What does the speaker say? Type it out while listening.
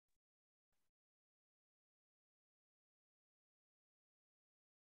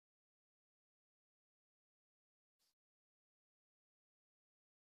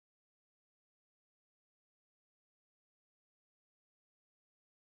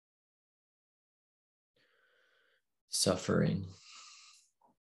Suffering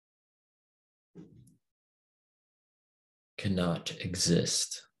cannot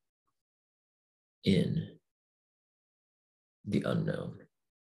exist in the unknown.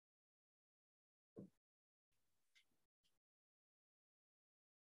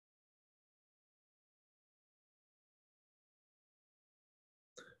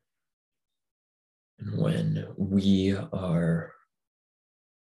 And when we are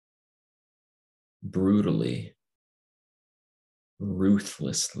brutally,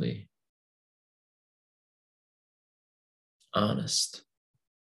 ruthlessly honest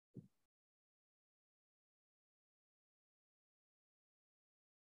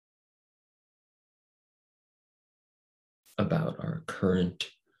about our current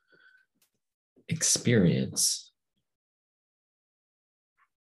experience,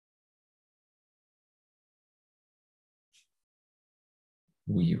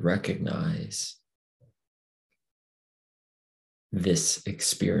 we recognize this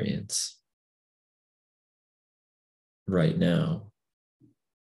experience right now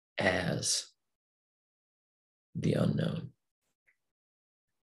as the unknown.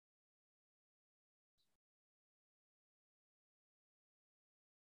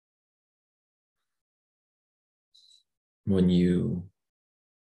 When you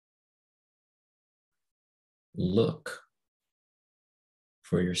look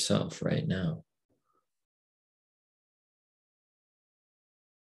for yourself right now,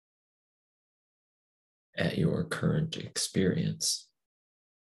 at your current experience,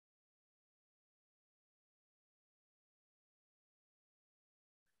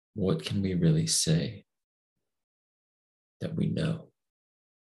 what can we really say that we know?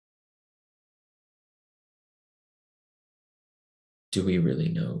 Do we really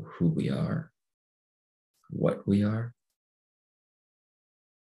know who we are, what we are?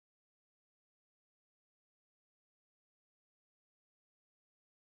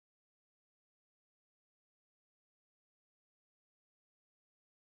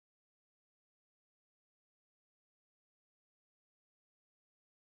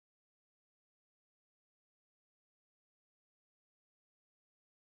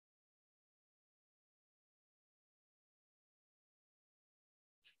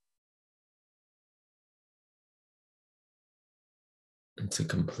 It's a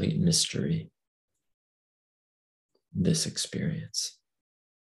complete mystery, this experience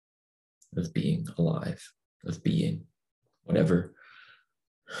of being alive, of being whatever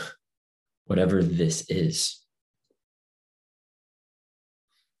this is.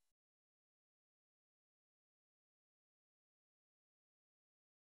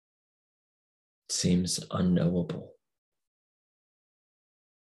 Seems unknowable.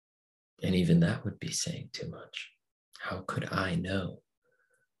 And even that would be saying too much. How could I know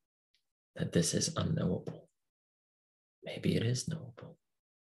that this is unknowable? Maybe it is knowable.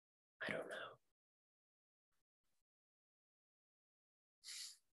 I don't know.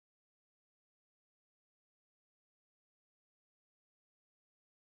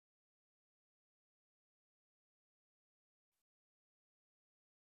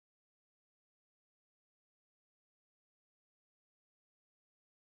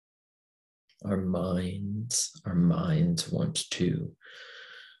 Our minds want to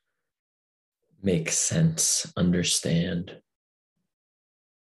make sense, understand,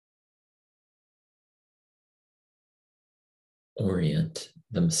 orient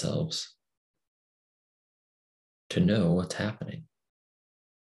themselves to know what's happening.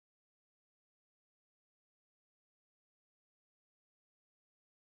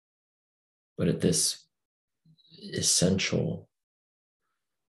 But at this essential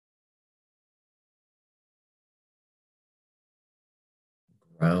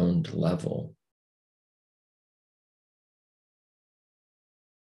ground level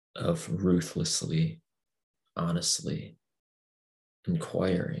of ruthlessly, honestly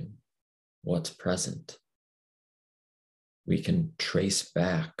inquiring what's present, we can trace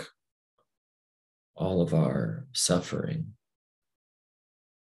back all of our suffering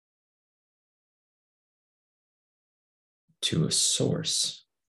to a source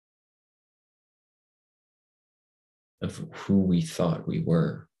of who we thought we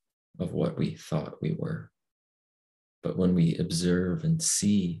were, of what we thought we were. But when we observe and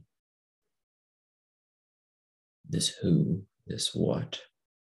see this who, this what,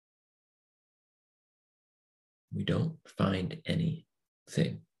 we don't find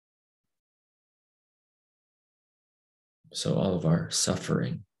anything. So all of our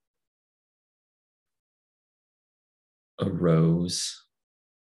suffering arose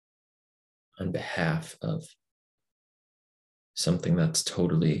on behalf of something that's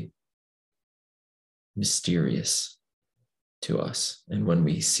totally mysterious to us. And when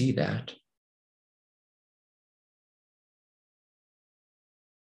we see that,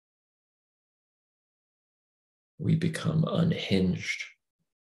 we become unhinged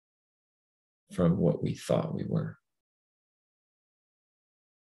from what we thought we were.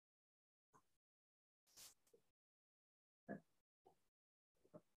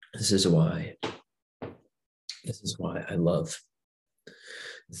 This is why I love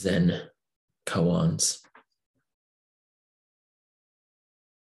Zen koans.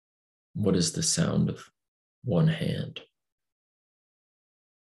 What is the sound of one hand?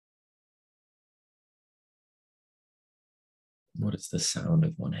 What is the sound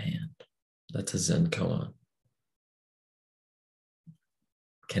of one hand? That's a Zen koan.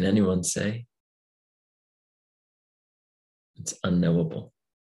 Can anyone say? It's unknowable.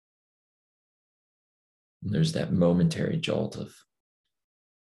 And there's that momentary jolt of,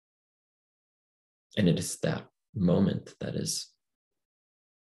 and it is that moment that is,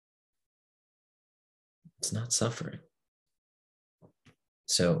 it's not suffering.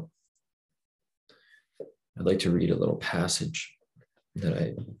 So I'd like to read a little passage that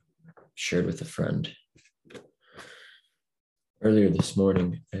I shared with a friend earlier this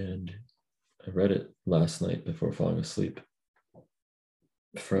morning, and I read it last night before falling asleep,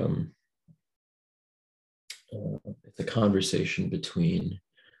 from it's a conversation between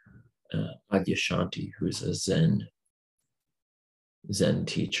Adyashanti, who's a Zen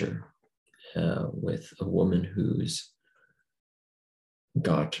teacher, with a woman who's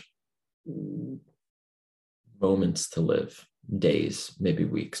got moments to live, days, maybe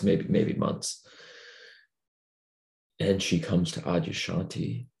weeks, maybe months. And she comes to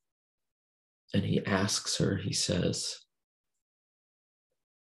Adyashanti and he asks her, he says,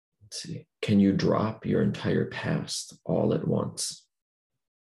 let's see, can you drop your entire past all at once?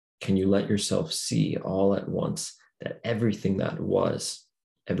 Can you let yourself see all at once that everything that was,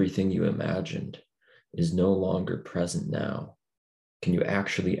 everything you imagined, is no longer present now? Can you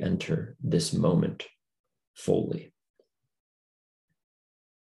actually enter this moment fully?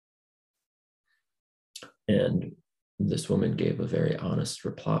 And this woman gave a very honest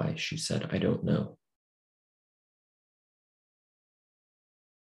reply. She said, I don't know.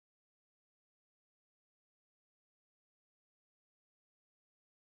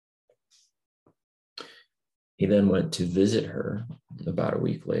 He then went to visit her about a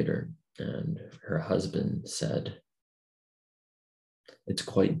week later, and her husband said, it's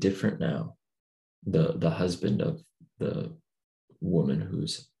quite different now. The husband of the woman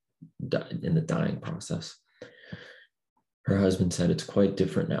who's in the dying process. Her husband said, it's quite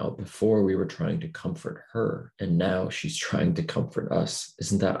different now. Before we were trying to comfort her, and now she's trying to comfort us.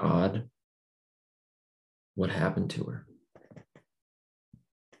 Isn't that odd? What happened to her?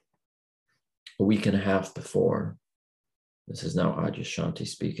 A week and a half before, this is now Adyashanti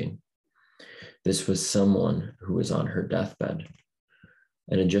speaking, this was someone who was on her deathbed.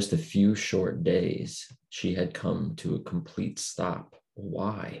 And in just a few short days, she had come to a complete stop.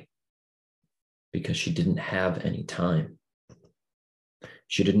 Why? Because she didn't have any time.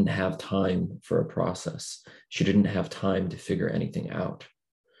 She didn't have time for a process. She didn't have time to figure anything out.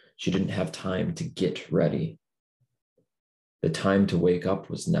 She didn't have time to get ready. The time to wake up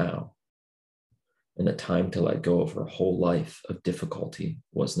was now. And the time to let go of her whole life of difficulty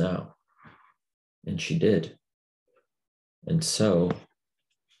was now. And she did. And so,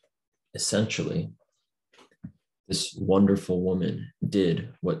 essentially, this wonderful woman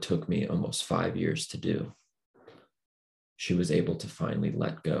did what took me almost 5 years to do. She was able to finally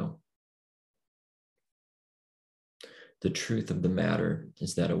let go. The truth of the matter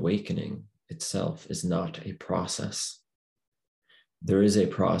is that awakening itself is not a process. There is a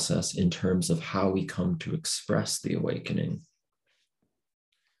process in terms of how we come to express the awakening.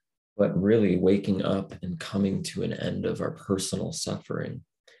 But really, waking up and coming to an end of our personal suffering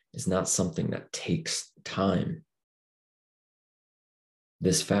is not something that takes time.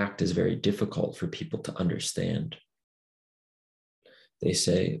 This fact is very difficult for people to understand. They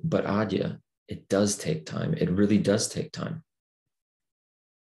say, but Adya, it does take time. It really does take time.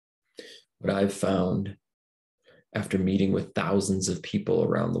 What I've found after meeting with thousands of people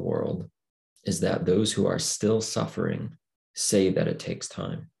around the world is that those who are still suffering say that it takes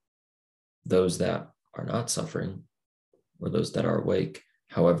time. Those that are not suffering, or those that are awake,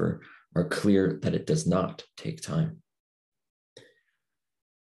 however, are clear that it does not take time.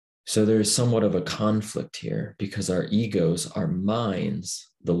 So there is somewhat of a conflict here because our egos, our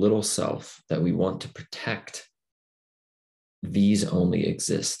minds, the little self that we want to protect, these only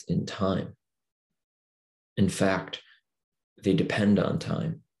exist in time. In fact, they depend on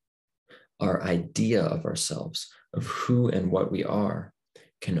time. Our idea of ourselves, of who and what we are,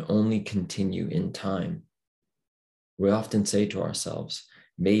 can only continue in time. We often say to ourselves,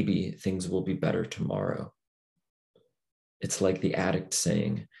 maybe things will be better tomorrow. It's like the addict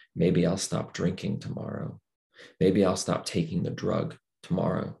saying, maybe I'll stop drinking tomorrow. Maybe I'll stop taking the drug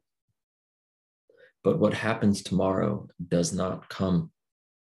tomorrow. But what happens tomorrow does not come.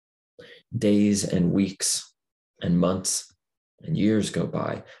 Days and weeks and months and years go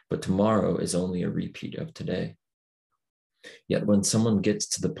by, but tomorrow is only a repeat of today. Yet when someone gets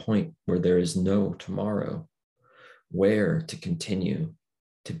to the point where there is no tomorrow, where to continue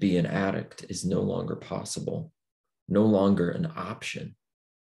to be an addict is no longer possible, no longer an option,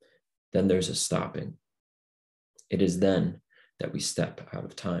 then there's a stopping. It is then that we step out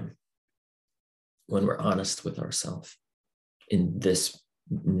of time. When we're honest with ourselves in this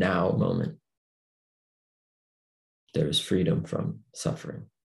now moment, there is freedom from suffering.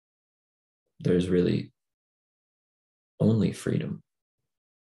 There's really only freedom,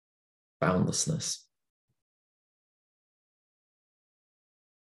 boundlessness.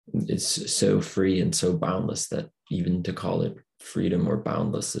 It's so free and so boundless that even to call it freedom or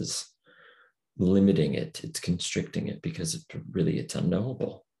boundless is limiting it, it's constricting it, because it's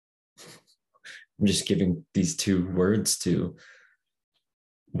unknowable. I'm just giving these two words to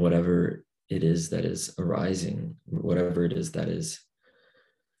whatever it is that is arising, whatever it is that is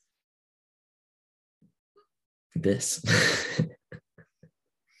this.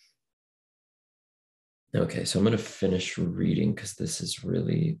 Okay, so I'm going to finish reading because this is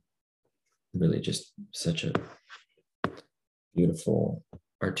really, really just such a beautiful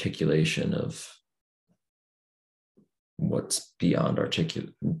articulation of what's beyond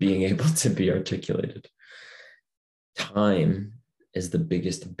being able to be articulated. Time is the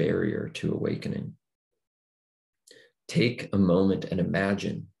biggest barrier to awakening. Take a moment and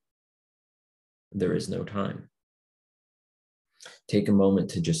imagine there is no time. Take a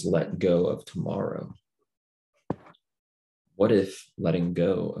moment to just let go of tomorrow. What if letting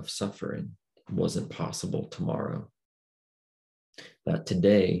go of suffering wasn't possible tomorrow? That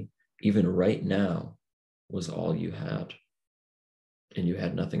today, even right now, was all you had, and you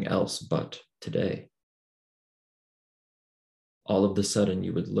had nothing else but today. All of a sudden,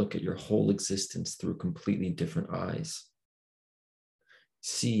 you would look at your whole existence through completely different eyes.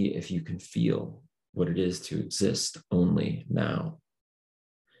 See if you can feel what it is to exist only now.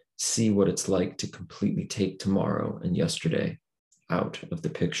 See what it's like to completely take tomorrow and yesterday out of the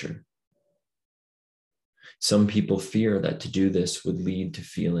picture. Some people fear that to do this would lead to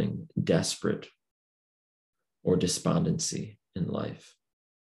feeling desperate or despondency in life.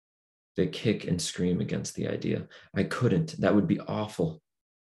 They kick and scream against the idea. I couldn't, that would be awful.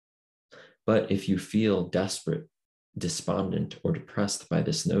 But if you feel desperate, despondent, or depressed by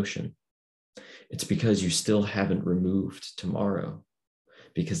this notion, it's because you still haven't removed tomorrow,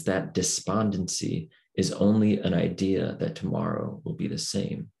 because that despondency is only an idea that tomorrow will be the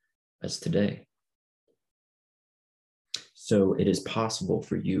same as today. So it is possible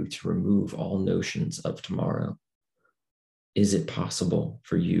for you to remove all notions of tomorrow. Is it possible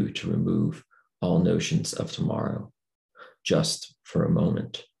for you to remove all notions of tomorrow just for a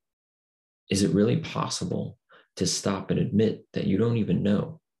moment? Is it really possible to stop and admit that you don't even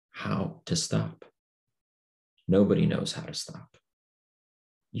know how to stop? Nobody knows how to stop.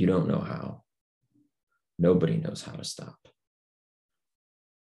 You don't know how. Nobody knows how to stop.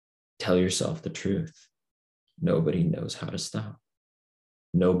 Tell yourself the truth. Nobody knows how to stop.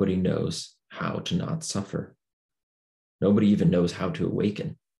 Nobody knows how to not suffer. Nobody even knows how to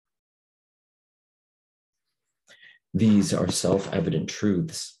awaken. These are self-evident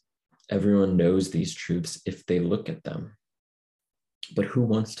truths. Everyone knows these truths if they look at them. But who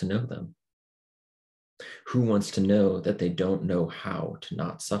wants to know them? Who wants to know that they don't know how to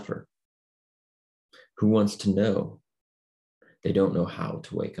not suffer? Who wants to know they don't know how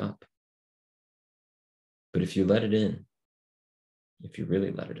to wake up? But if you let it in, if you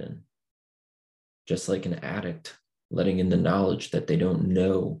really let it in, just like an addict letting in the knowledge that they don't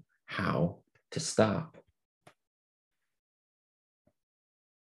know how to stop,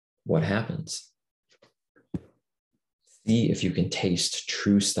 what happens? See if you can taste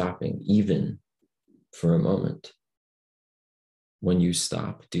true stopping, even for a moment. When you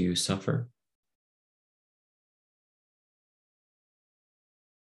stop, do you suffer?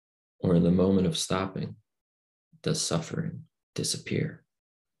 Or in the moment of stopping, does suffering disappear?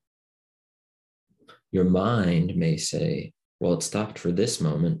 Your mind may say, well, it stopped for this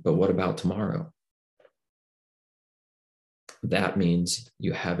moment, but what about tomorrow? That means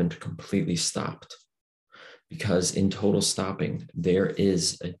you haven't completely stopped, because in total stopping, there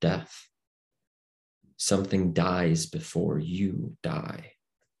is a death. Something dies before you die.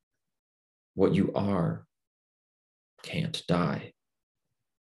 What you are can't die,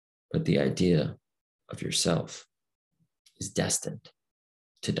 but the idea of yourself is destined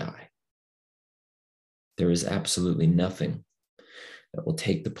to die. There is absolutely nothing that will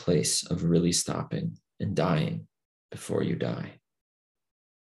take the place of really stopping and dying before you die.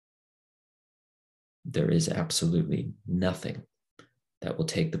 There is absolutely nothing that will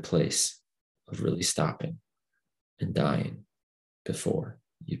take the place of really stopping and dying before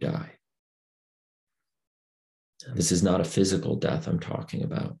you die. This is not a physical death I'm talking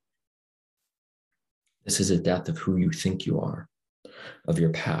about. This is a death of who you think you are, of your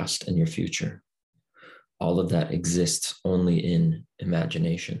past and your future. All of that exists only in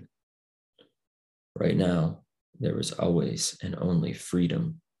imagination. Right now, there is always and only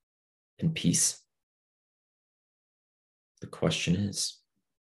freedom and peace. The question is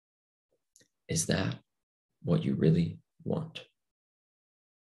that what you really want?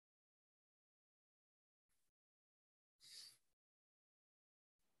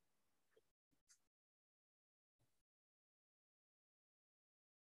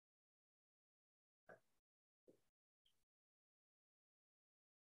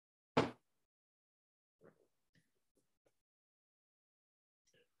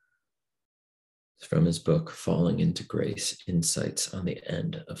 From his book, Falling into Grace, Insights on the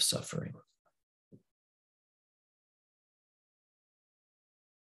End of Suffering.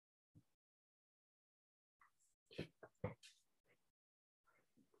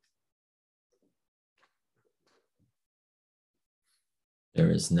 There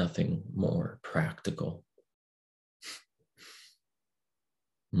is nothing more practical,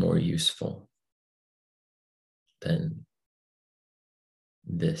 more useful than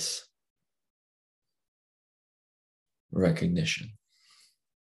this recognition,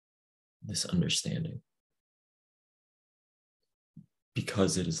 this understanding,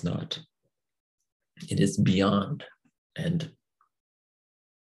 because it is not, it is beyond and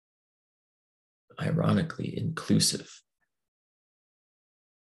ironically inclusive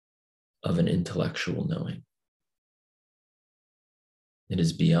of an intellectual knowing. It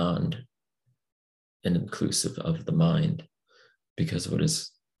is beyond and inclusive of the mind, because what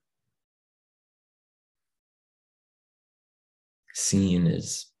is seen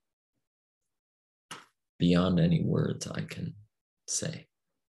is beyond any words I can say,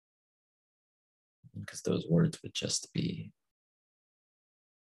 because those words would just be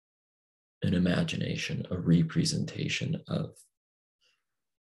an imagination, a representation of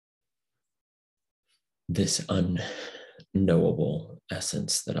this unknowable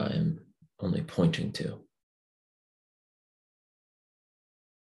essence that I am only pointing to.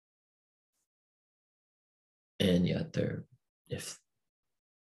 And yet if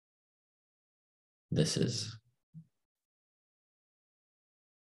this is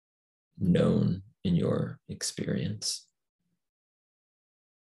known in your experience,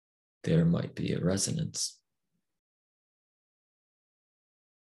 there might be a resonance,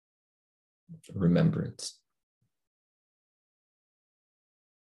 remembrance.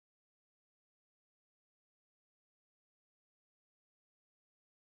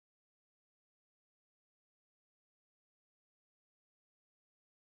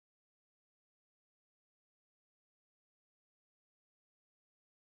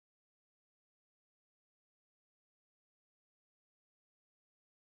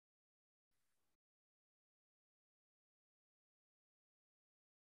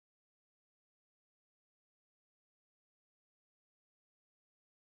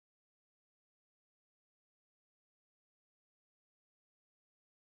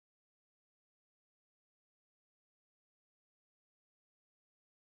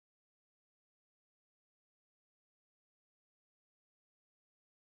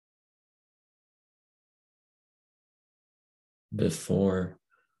 Before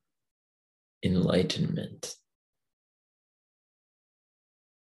enlightenment,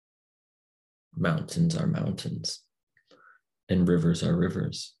 mountains are mountains and rivers are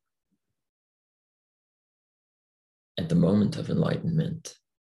rivers. At the moment of enlightenment,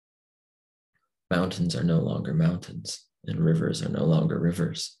 mountains are no longer mountains and rivers are no longer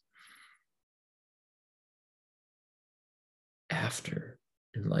rivers. After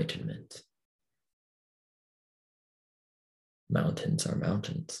enlightenment, mountains are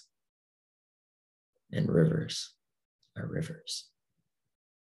mountains and rivers are rivers.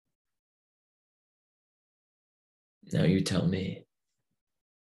 Now you tell me,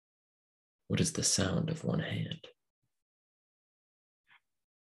 what is the sound of one hand?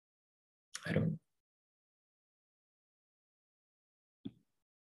 I don't